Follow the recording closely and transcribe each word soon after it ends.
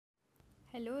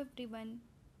Hello everyone,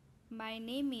 my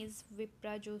name is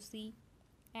Vipra Joshi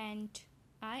and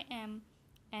I am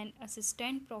an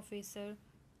assistant professor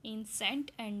in St.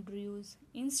 Andrews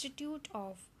Institute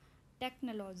of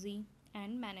Technology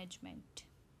and Management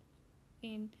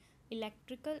in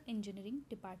Electrical Engineering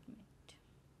Department.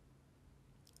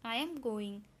 I am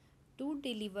going to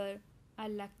deliver a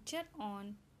lecture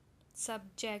on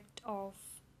subject of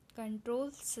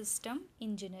control system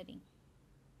engineering.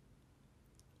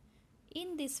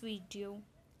 In this video,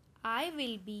 I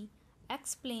will be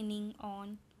explaining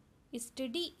on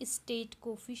steady state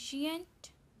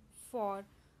coefficient for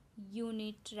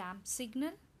unit ramp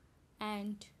signal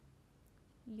and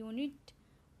unit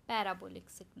parabolic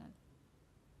signal.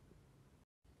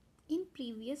 In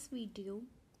previous video,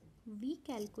 we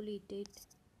calculated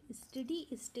steady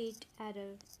state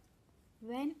error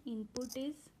when input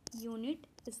is unit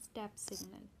step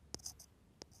signal.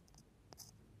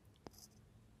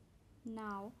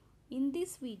 Now in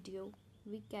this video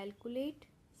we calculate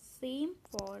same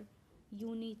for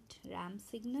unit ramp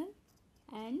signal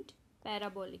and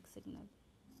parabolic signal.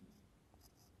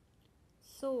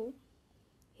 So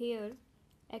here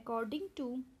according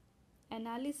to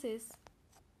analysis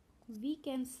we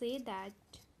can say that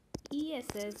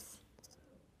ESS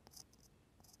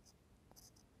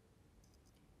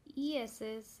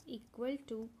equal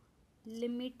to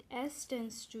limit s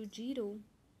tends to 0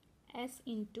 s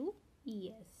into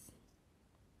ES.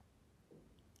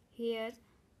 Here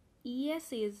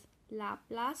ES is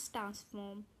Laplace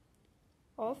transform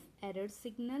of error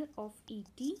signal of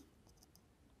ET.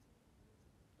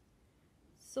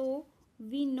 So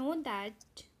we know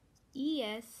that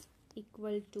ES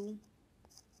equal to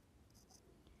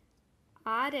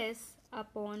RS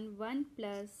upon 1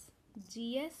 plus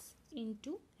GS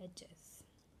into HS.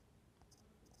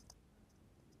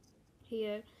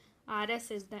 Here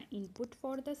RS is the input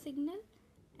for the signal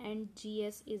and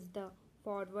GS is the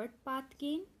forward path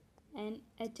gain and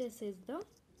HS is the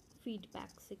feedback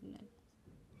signal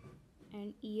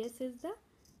and ES is the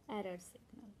error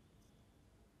signal.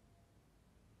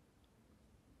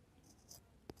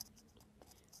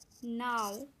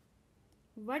 Now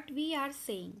what we are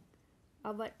saying,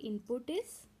 our input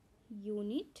is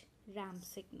unit ramp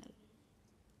signal.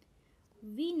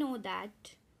 We know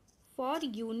that for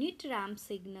unit ramp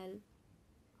signal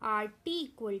RT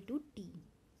equal to T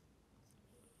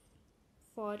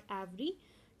for every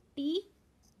T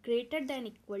greater than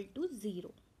equal to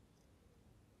 0.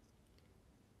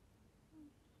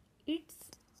 It's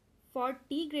for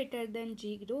T greater than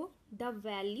 0 the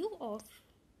value of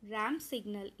ramp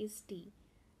signal is T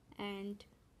and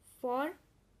for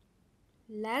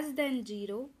less than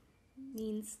 0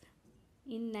 means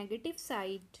in negative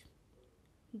side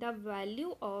the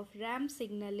value of ramp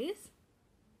signal is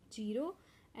 0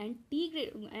 and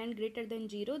greater than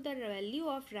 0 the value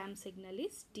of ramp signal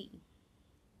is T.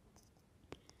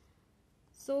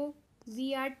 So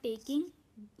we are taking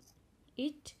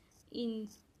it in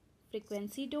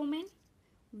frequency domain.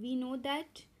 We know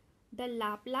that the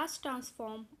Laplace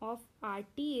transform of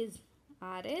RT is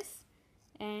RS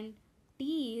and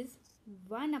T is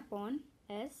 1 upon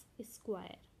S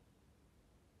square.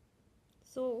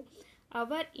 So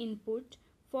our input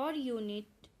for unit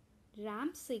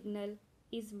ramp signal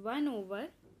is 1 over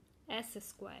S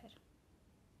square.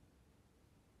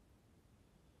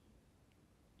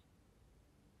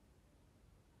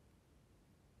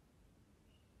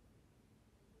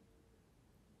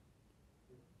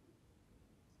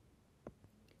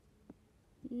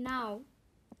 Now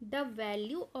the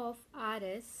value of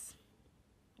RS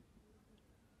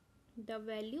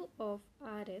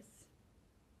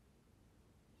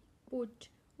put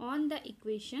on the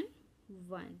equation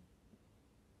 1.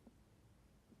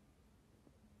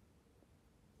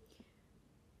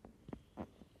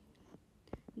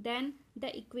 Then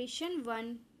the equation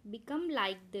 1 become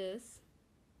like this.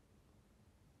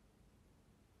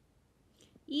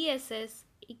 ESS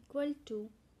equal to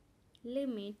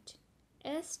limit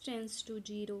s tends to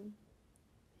 0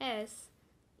 s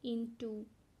into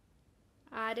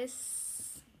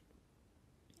RS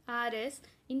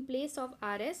in place of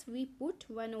RS we put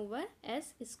 1 over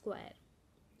S square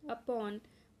upon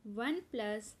 1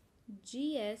 plus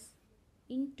GS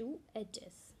into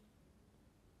HS.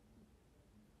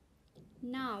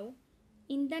 Now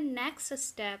in the next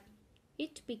step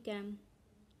it became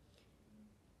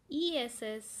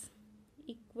ESS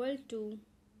equal to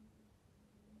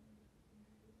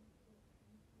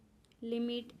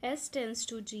limit s tends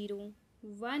to 0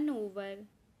 1 over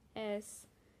S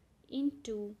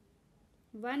into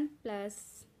 1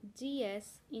 plus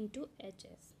GS into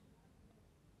HS,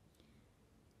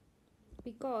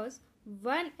 because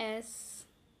 1s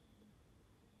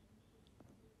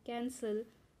cancel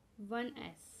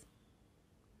 1s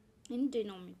in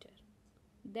denominator.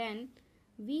 Then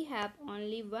we have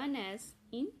only 1s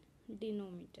in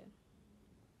denominator.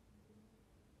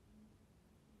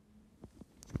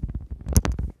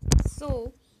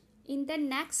 So in the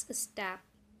next step,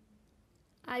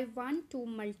 I want to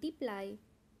multiply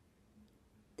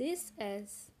this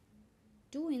as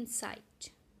 2 inside.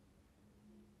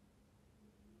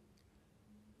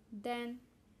 Then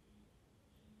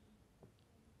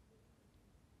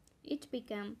it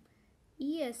become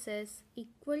ESS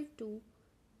equal to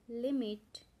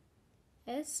limit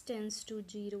s tends to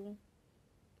 0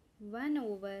 1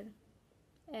 over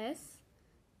s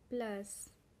plus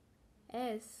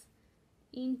s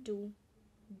into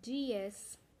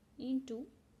gs into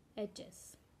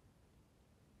hs.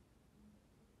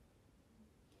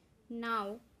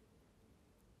 Now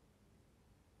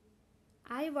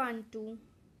I want to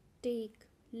take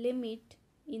limit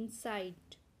inside.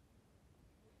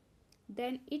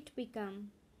 Then it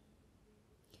become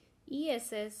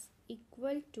ESS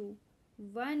equal to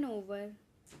 1 over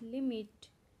limit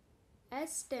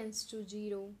s tends to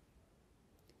 0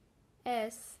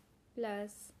 s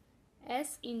plus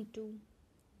s into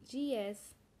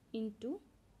gs into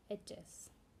hs.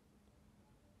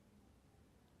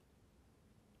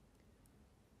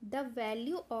 The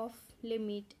value of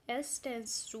limit s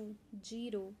tends to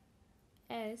 0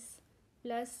 s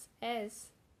plus s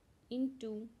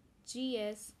into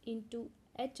gs into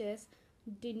hs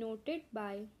denoted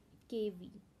by kv.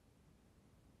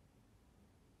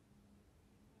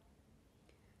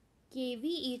 kv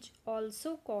is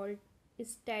also called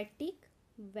static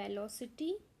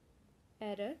velocity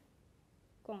error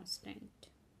constant.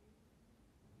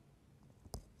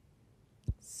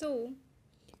 So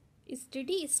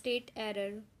steady state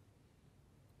error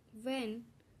when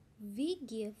we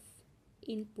give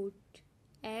input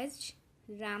as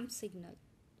ramp signal,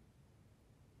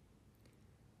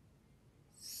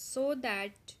 so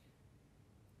that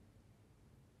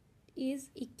is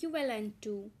equivalent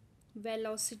to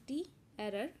velocity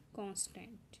error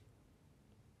constant.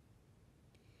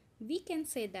 We can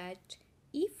say that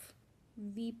if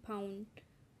we found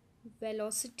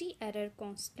velocity error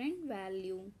constant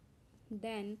value,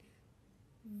 then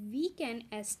we can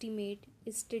estimate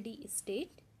steady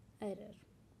state error,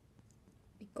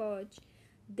 because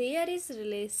there is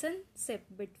relationship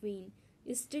between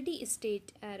steady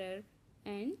state error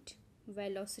and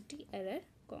velocity error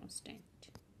constant.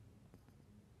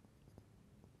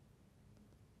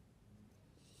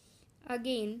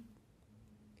 Again,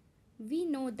 we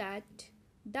know that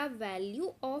the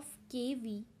value of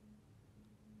kV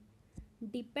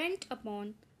depends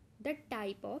upon the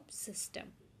type of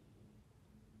system.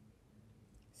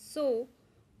 So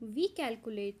we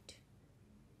calculate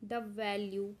the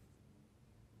value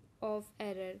of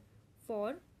error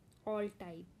for all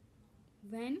type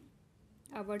when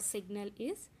our signal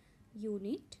is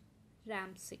unit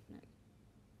ramp signal.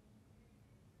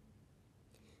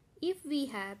 If we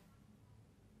have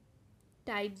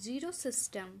type 0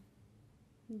 system,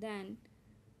 then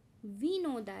we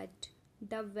know that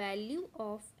the value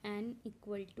of n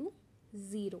equal to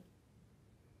 0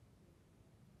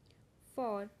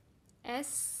 for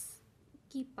s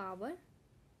की power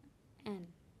n.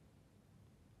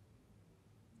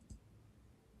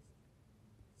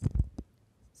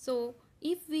 So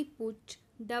if we put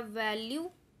the value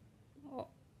of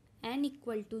n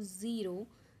equal to 0,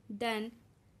 then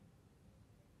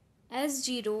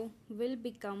S0 will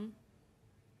become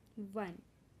 1.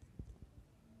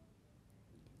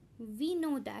 We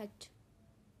know that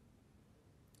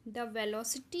the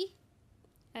velocity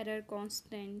error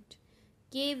constant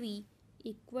kV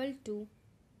equal to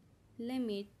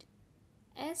limit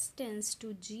s tends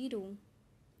to 0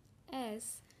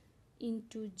 s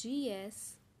into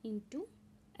gs into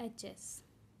hs.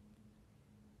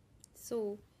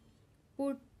 So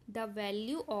put the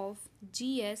value of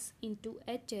gs into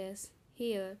hs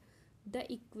here.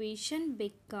 The equation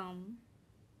become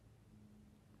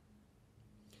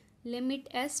limit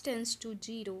s tends to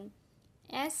 0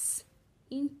 s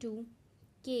into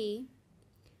k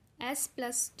s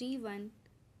plus t1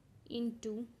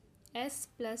 into s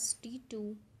plus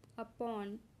t2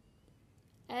 upon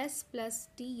s plus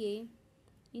ta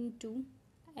into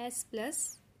s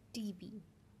plus tb,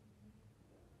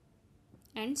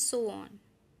 and so on.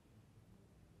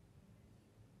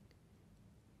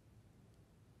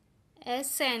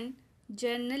 Sn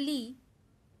generally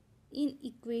in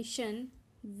equation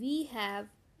we have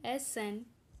Sn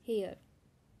here.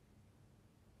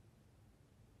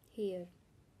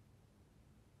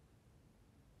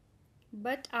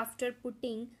 but after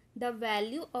putting the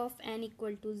value of n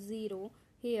equal to 0,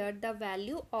 here the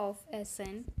value of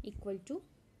Sn equal to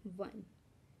 1.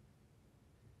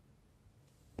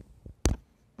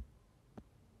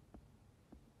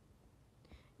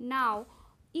 Now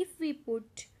if we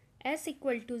put s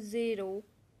equal to 0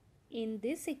 in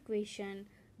this equation,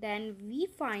 then we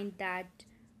find that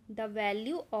the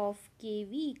value of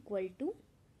Kv equal to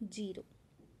 0.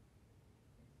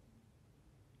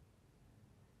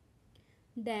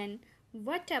 Then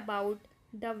what about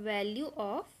the value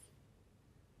of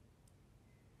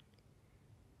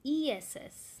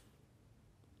ESS?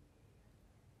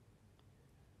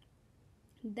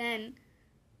 Then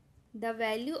the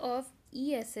value of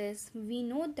ESS, we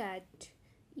know that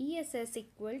ESS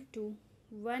equal to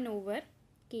 1 over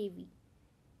Kv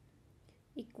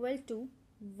equal to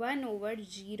 1 over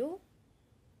 0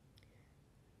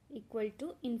 equal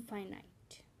to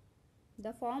infinite.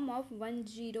 The form of 1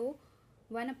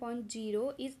 upon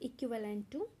 0 is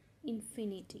equivalent to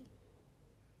infinity.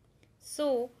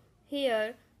 So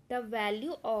here the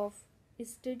value of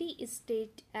steady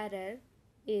state error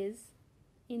is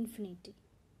infinity.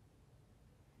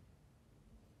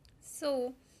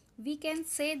 So we can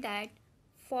say that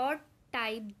for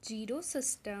type 0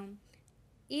 system,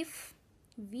 if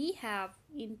we have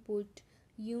input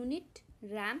unit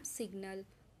ramp signal,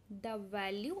 the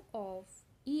value of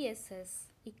ESS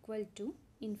equal to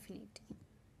infinity.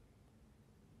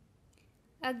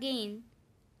 Again,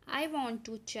 I want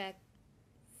to check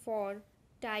for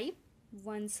type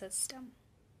 1 system.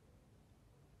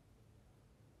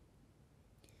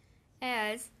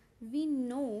 As we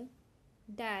know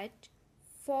that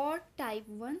for type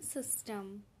 1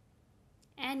 system,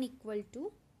 n equal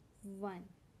to 1.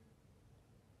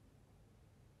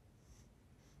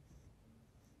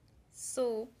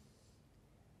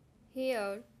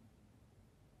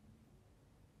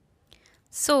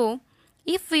 So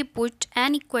if we put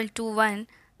n equal to 1,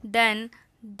 then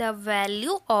the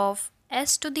value of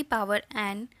s to the power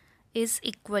n is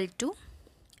equal to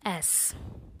s.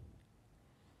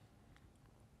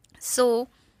 So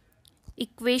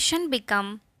equation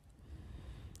become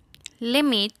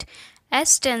limit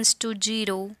s tends to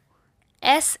 0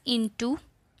 s into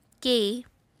k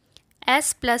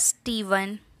s plus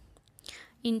t1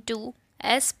 into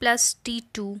s plus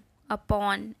t2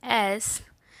 upon s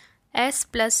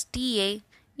plus ta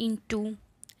into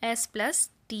s plus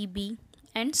tb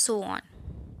and so on.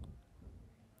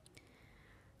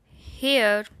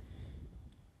 Here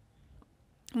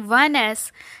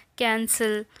 1s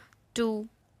cancel to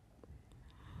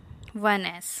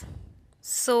 1s.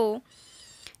 So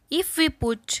if we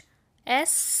put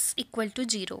s equal to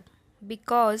 0,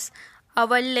 because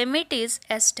our limit is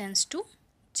s tends to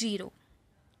 0,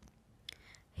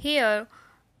 here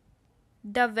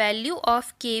the value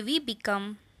of Kv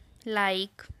become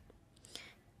like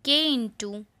k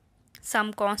into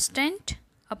some constant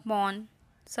upon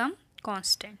some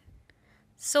constant.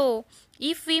 So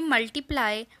if we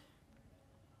multiply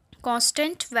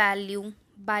constant value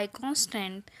by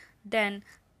constant, then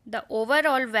the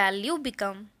overall value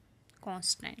become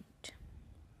constant.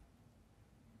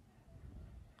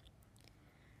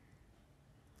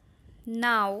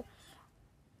 Now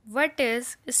what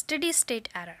is steady state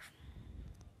error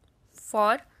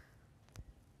for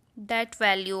that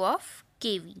value of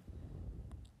Kv?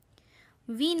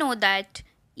 We know that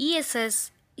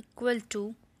ESS equal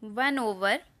to 1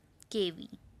 over Kv.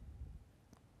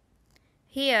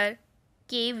 Here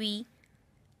Kv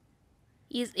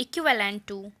is equivalent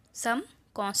to some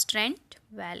constant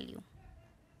value.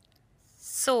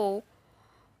 So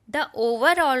the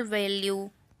overall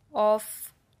value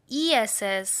of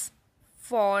ESS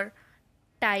for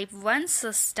type 1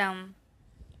 system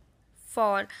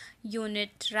for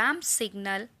unit ramp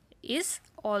signal is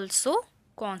also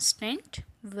constant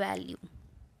value.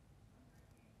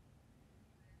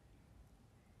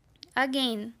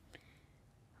 Again,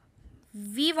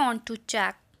 we want to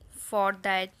check for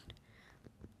that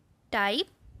type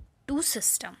 2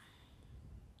 system.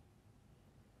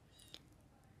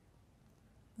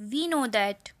 We know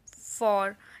that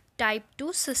for type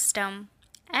 2 system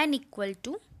n equal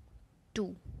to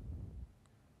 2.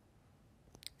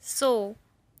 So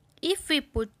if we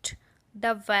put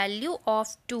the value of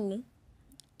 2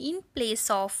 in place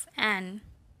of n,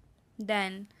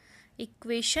 then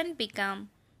equation become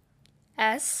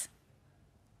s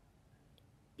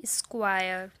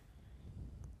square.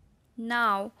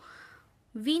 Now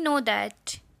we know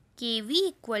that Kv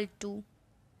equal to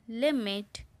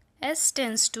limit s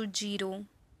tends to 0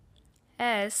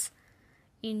 s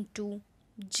into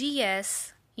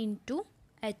gs into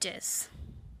hs.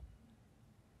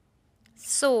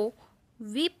 So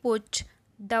we put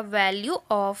the value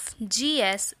of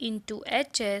gs into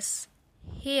hs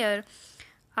here.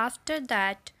 After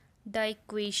that, the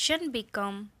equation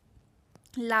become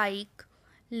like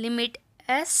limit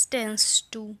s tends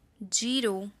to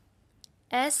 0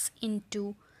 s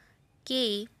into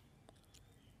k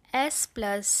s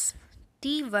plus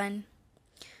t1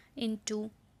 into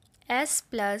s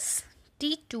plus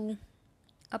t2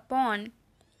 upon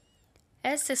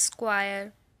s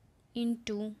square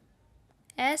into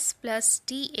s plus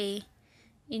ta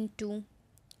into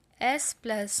s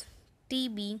plus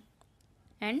tb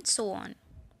and so on.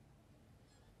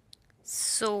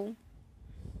 So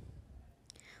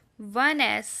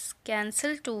 1s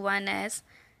cancel to 1s,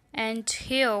 and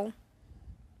here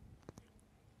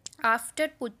after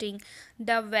putting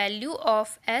the value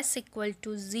of s equal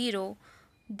to 0,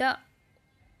 the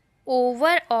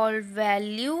overall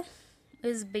value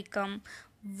is become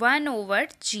 1 over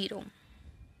 0.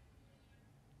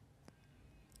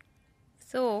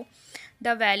 So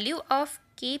the value of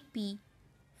kp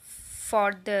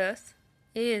for this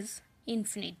is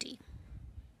infinity.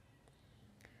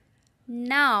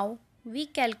 Now we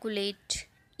calculate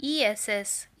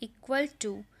ESS equal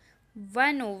to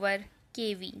 1 over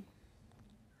kV.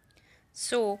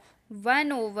 So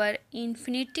 1 over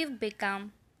infinity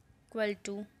become equal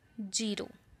to 0.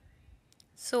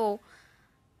 So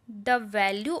the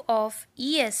value of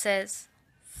ESS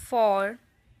for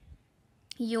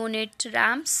unit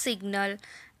ramp signal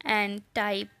and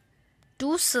type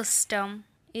 2 system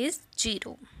is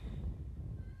 0.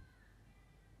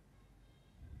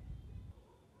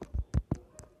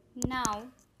 Now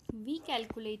we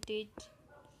calculated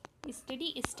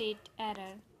steady state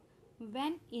error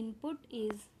when input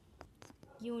is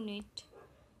unit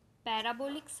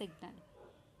parabolic signal.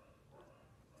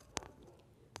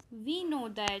 We know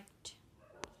that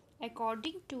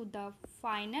according to the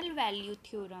final value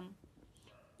theorem,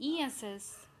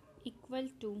 ESS equal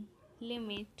to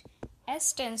limit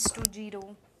s tends to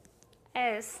 0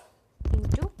 s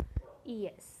into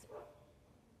ES,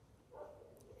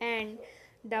 and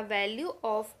the value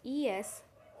of ES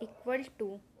equal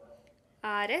to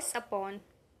RS upon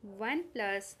 1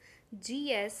 plus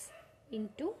GS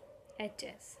into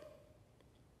HS.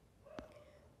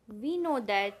 We know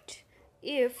that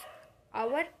if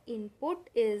our input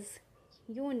is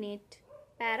unit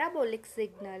parabolic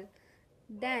signal,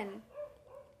 then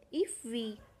if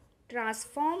we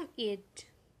transform it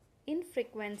in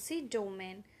frequency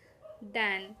domain,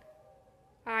 then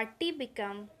RT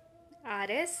become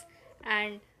RS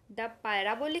and the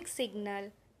parabolic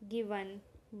signal given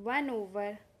 1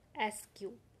 over S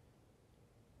cube.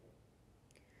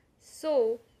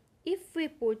 So if we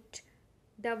put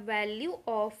the value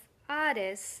of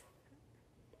RS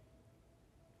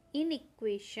in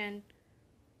equation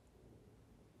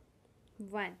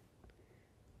 1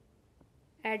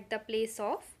 at the place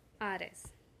of RS,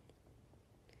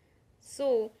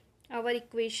 so our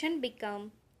equation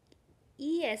become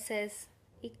ESS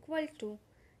equal to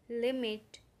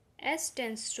limit s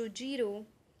tends to 0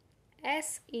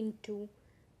 s into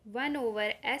 1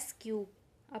 over s cube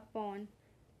upon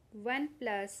 1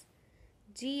 plus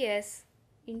gs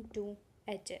into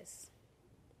hs.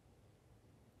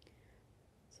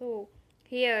 So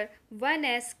here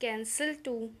 1s cancel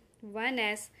to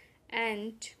 1s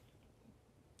and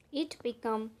it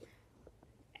become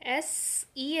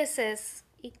ESS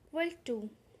equal to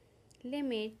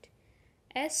limit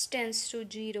s tends to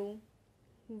 0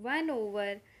 1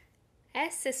 over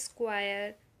s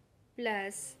square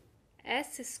plus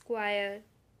s square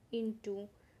into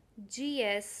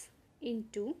gs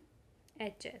into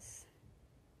hs.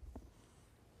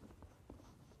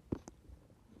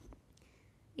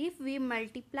 If we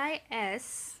multiply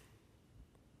s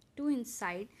to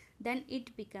inside, then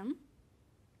it become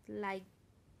like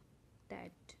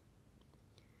that.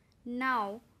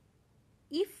 Now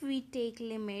if we take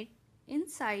limit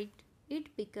inside,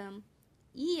 it become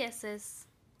ESS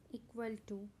equal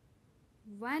to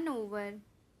 1 over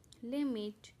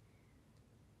limit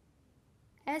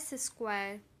s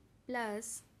square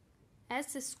plus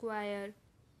s square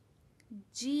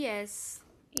gs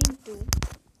into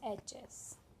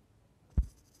hs.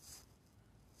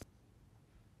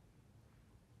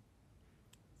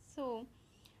 So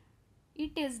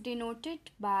it is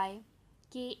denoted by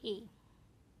Ka.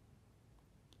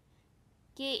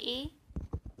 Ka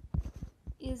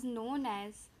is known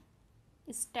as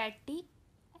static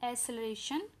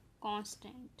acceleration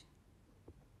constant.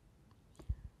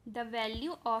 The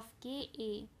value of Ka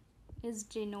is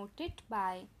denoted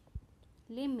by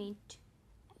limit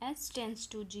s tends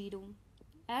to 0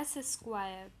 s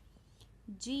square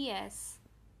gs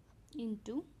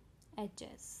into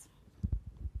HS.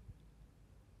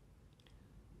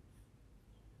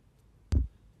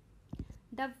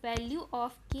 The value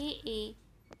of Ka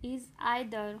is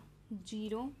either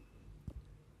 0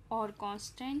 or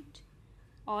constant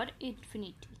or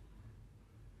infinity.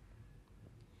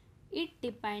 It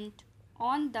depends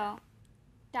on the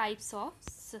types of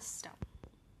system.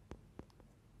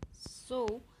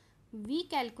 So we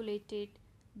calculated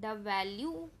the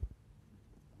value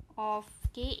of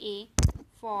Ka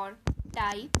for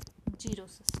type 0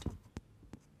 system.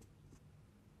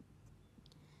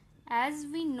 As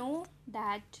we know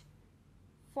that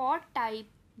for type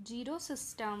 0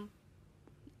 system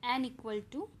n equal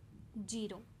to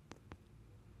 0,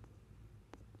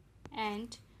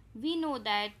 and we know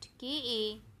that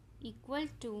Ka equal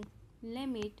to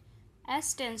limit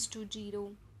s tends to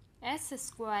 0 s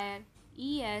square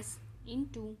Es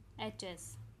into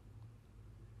Hs.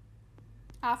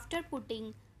 After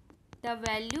putting the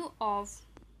value of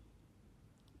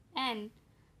n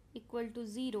equal to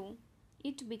 0,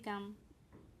 it become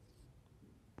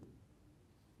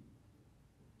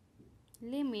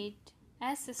limit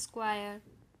s square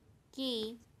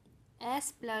k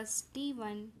s plus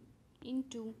t1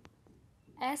 into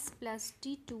s plus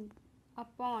t2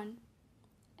 upon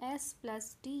s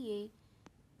plus ta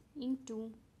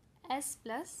into s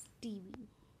plus tb.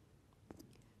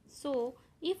 So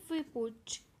if we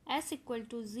put s equal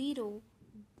to 0,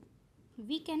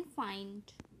 we can find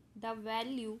the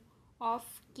value of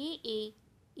Ka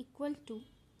equal to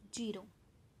 0.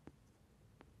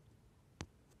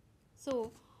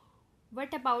 So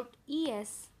what about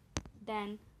Es?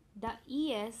 Then the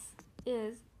Es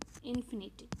is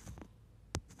infinity.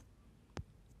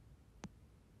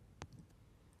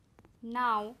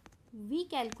 Now we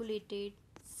calculated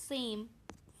same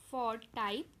for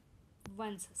type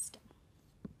 1 system.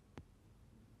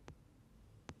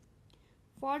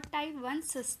 For type 1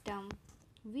 system,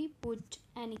 we put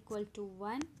n equal to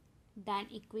 1, then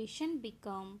equation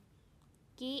become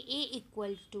Ka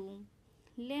equal to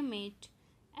limit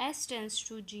s tends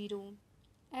to 0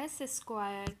 s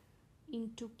square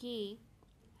into k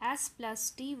s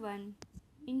plus t1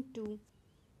 into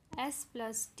s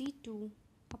plus t2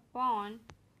 upon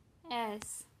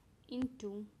s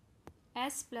into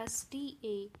s plus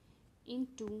ta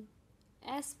into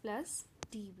s plus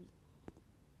tb.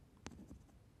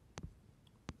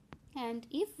 And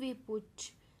if we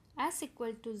put s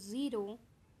equal to 0,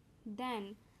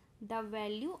 then the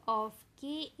value of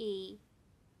Ka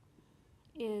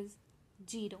is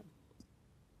 0.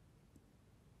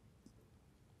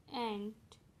 And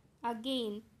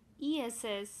again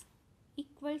ESS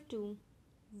equal to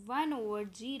 1 over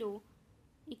 0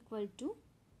 equal to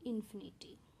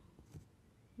infinity.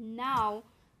 Now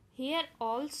here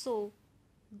also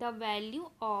the value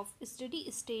of steady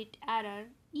state error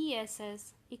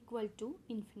ESS equal to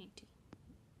infinity.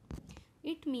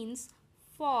 It means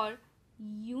for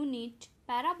unit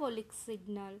parabolic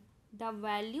signal, the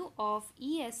value of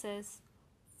ESS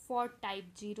for type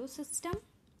 0 system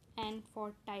and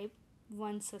for type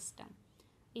 1 system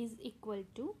is equal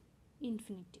to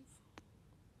infinity.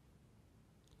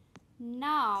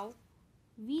 Now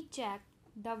we check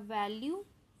the value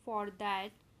for that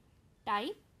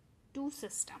type 2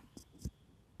 system.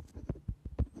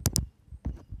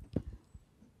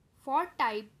 For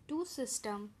type 2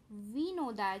 system, we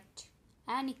know that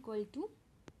n equal to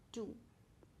 2.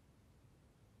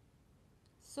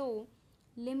 So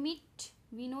limit,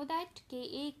 we know that Ka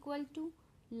equal to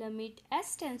limit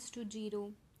s tends to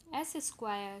 0 s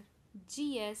square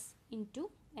gs into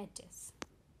hs.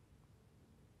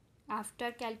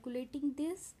 After calculating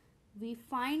this, we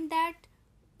find that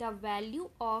the value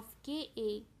of Ka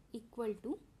equal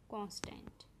to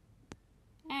constant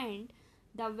and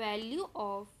the value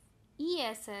of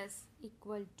ESS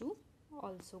equal to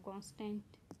also constant.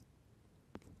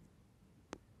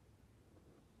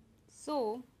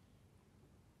 So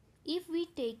if we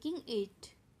taking it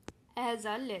as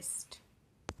a list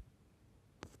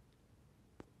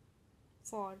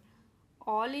for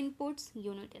all inputs,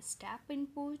 unit step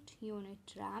input,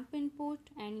 unit ramp input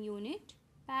and unit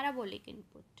parabolic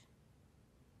input.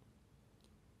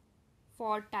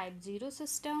 For type 0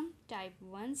 system, type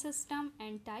 1 system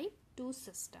and type 2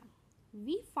 system,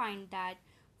 we find that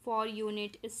for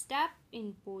unit step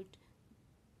input,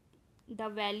 the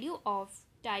value of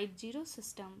type 0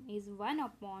 system is 1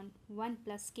 upon 1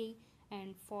 plus k,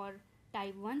 and for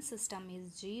type 1 system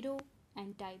is 0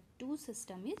 and type 2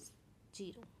 system is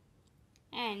 0.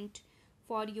 And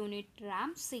for unit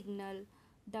ramp signal,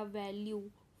 the value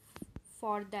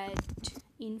for that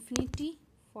infinity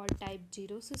for type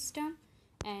 0 system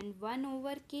and 1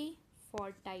 over k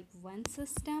for type 1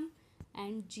 system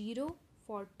and 0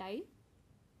 for type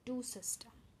 2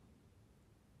 system.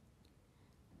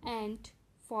 And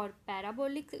for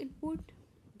parabolic input,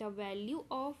 the value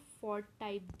of for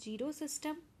type 0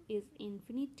 system is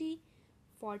infinity,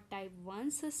 for type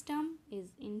 1 system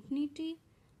is infinity,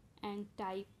 and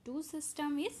type 2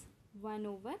 system is 1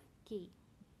 over k.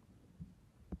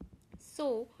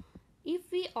 So,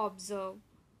 if we observe,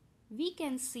 we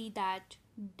can see that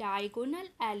diagonal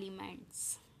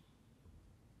elements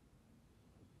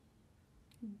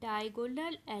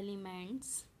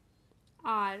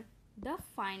are the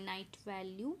finite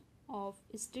value of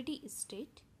steady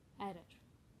state error.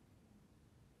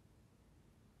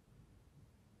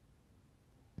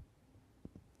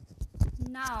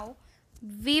 Now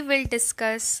we will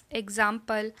discuss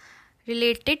example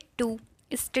related to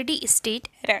steady state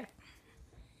error.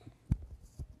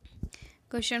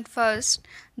 Question first,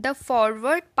 the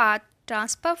forward path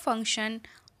transfer function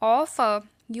of a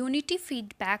unity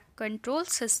feedback control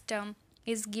system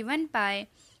is given by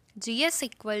Gs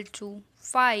equal to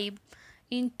 5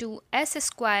 into s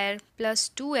square plus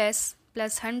 2s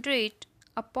plus 100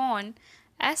 upon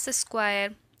s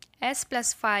square s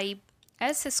plus 5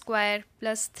 s square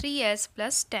plus 3s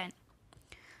plus 10.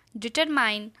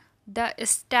 Determine the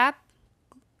step,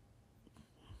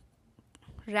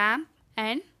 ramp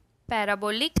and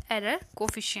parabolic error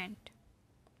coefficient.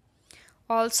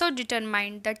 Also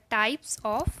determine the types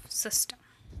of system.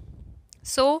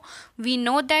 So we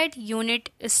know that unit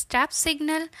step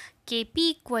signal Kp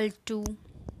equal to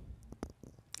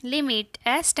limit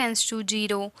s tends to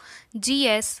 0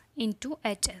 Gs into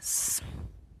Hs.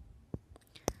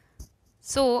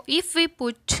 So if we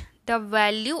put the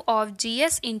value of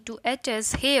Gs into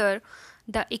Hs here,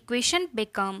 the equation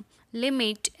become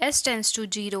limit s tends to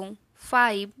 0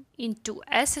 5 into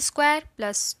s square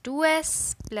plus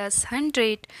 2s plus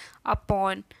 100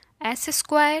 upon s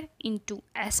square into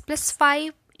s plus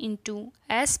 5 into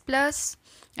s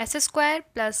square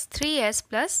plus 3s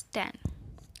plus 10.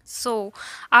 So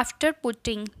after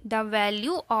putting the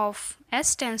value of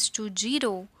s tends to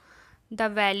 0, the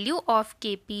value of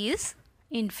Kp is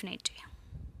infinity.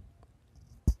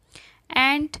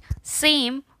 And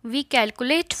same we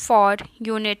calculate for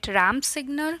unit ramp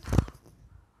signal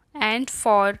and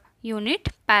for unit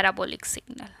parabolic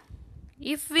signal.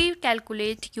 If we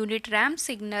calculate unit ramp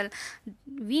signal,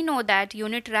 we know that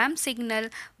unit ramp signal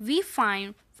we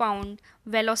found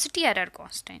velocity error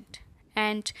constant,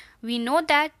 and we know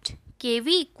that Kv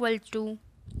equal to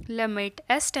limit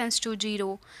s tends to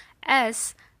 0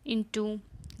 s into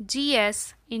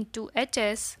Gs into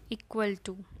Hs equal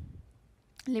to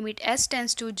limit s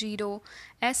tends to 0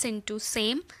 s into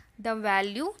same the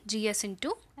value Gs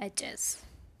into Hs.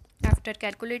 After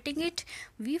calculating it,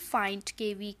 we find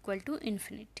Kv equal to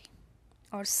infinity.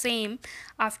 Or same,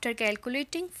 after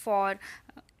calculating for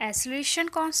acceleration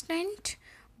constant,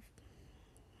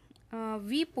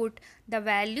 we put the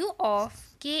value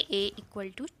of Ka equal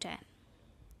to 10.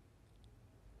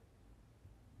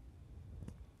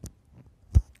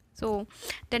 So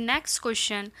the next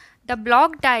question, the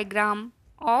block diagram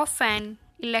of an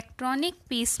electronic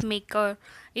pacemaker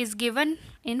is given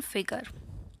in figure.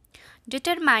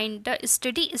 Determine the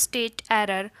steady state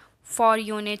error for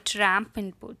unit ramp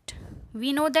input.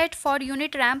 We know that for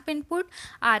unit ramp input,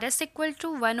 Rs equal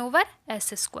to 1 over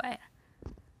s square.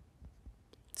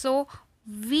 So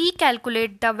we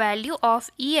calculate the value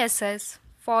of ESS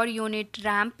for unit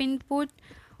ramp input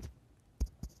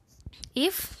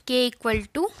if k equal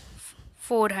to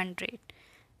 400.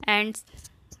 And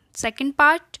second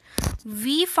part,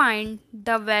 we find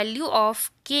the value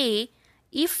of k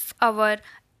if our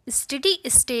steady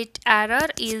state error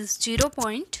is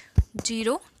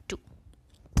 0.02.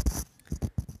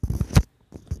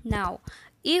 Now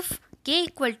if k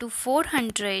equal to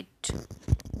 400,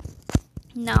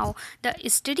 now the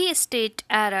steady state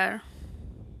error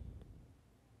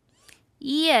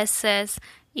ESS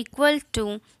equal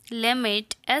to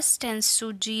limit s tends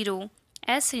to 0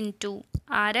 s into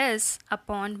Rs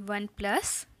upon 1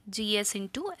 plus Gs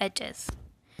into Hs.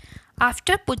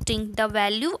 After putting the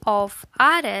value of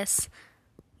Rs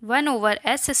 1 over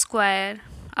s square,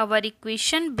 our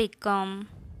equation become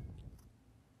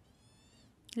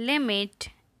limit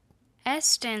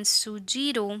s tends to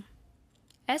 0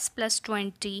 s plus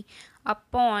 20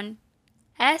 upon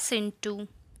s into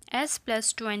s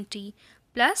plus 20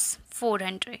 plus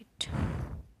 400.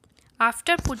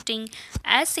 After putting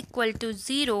s equal to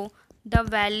 0, the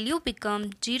value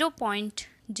becomes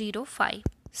 0.05.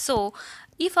 So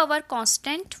if our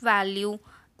constant value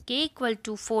k equal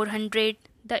to 400,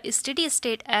 the steady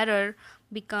state error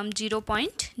becomes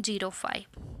 0.05.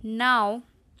 Now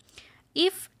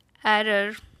if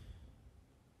error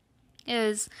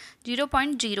is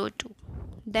 0.02.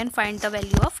 Then find the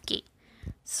value of k.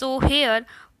 So here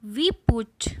we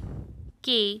put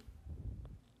k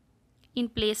in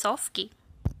place of k.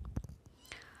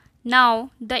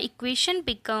 Now the equation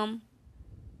become,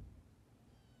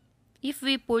 if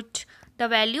we put the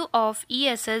value of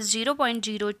ES as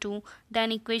 0.02,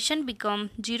 then equation become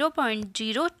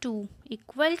 0.02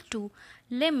 equal to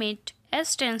limit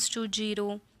s tends to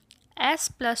 0 s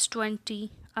plus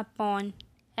 20 upon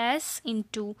s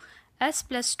into s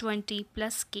plus 20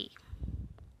 plus k.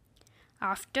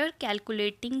 After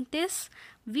calculating this,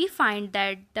 we find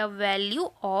that the value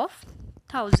of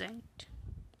 1000.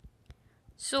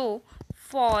 So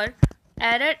for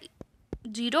error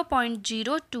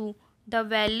 0.02, the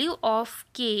value of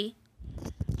k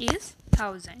is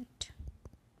 1000.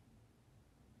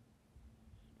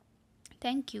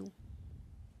 Thank you.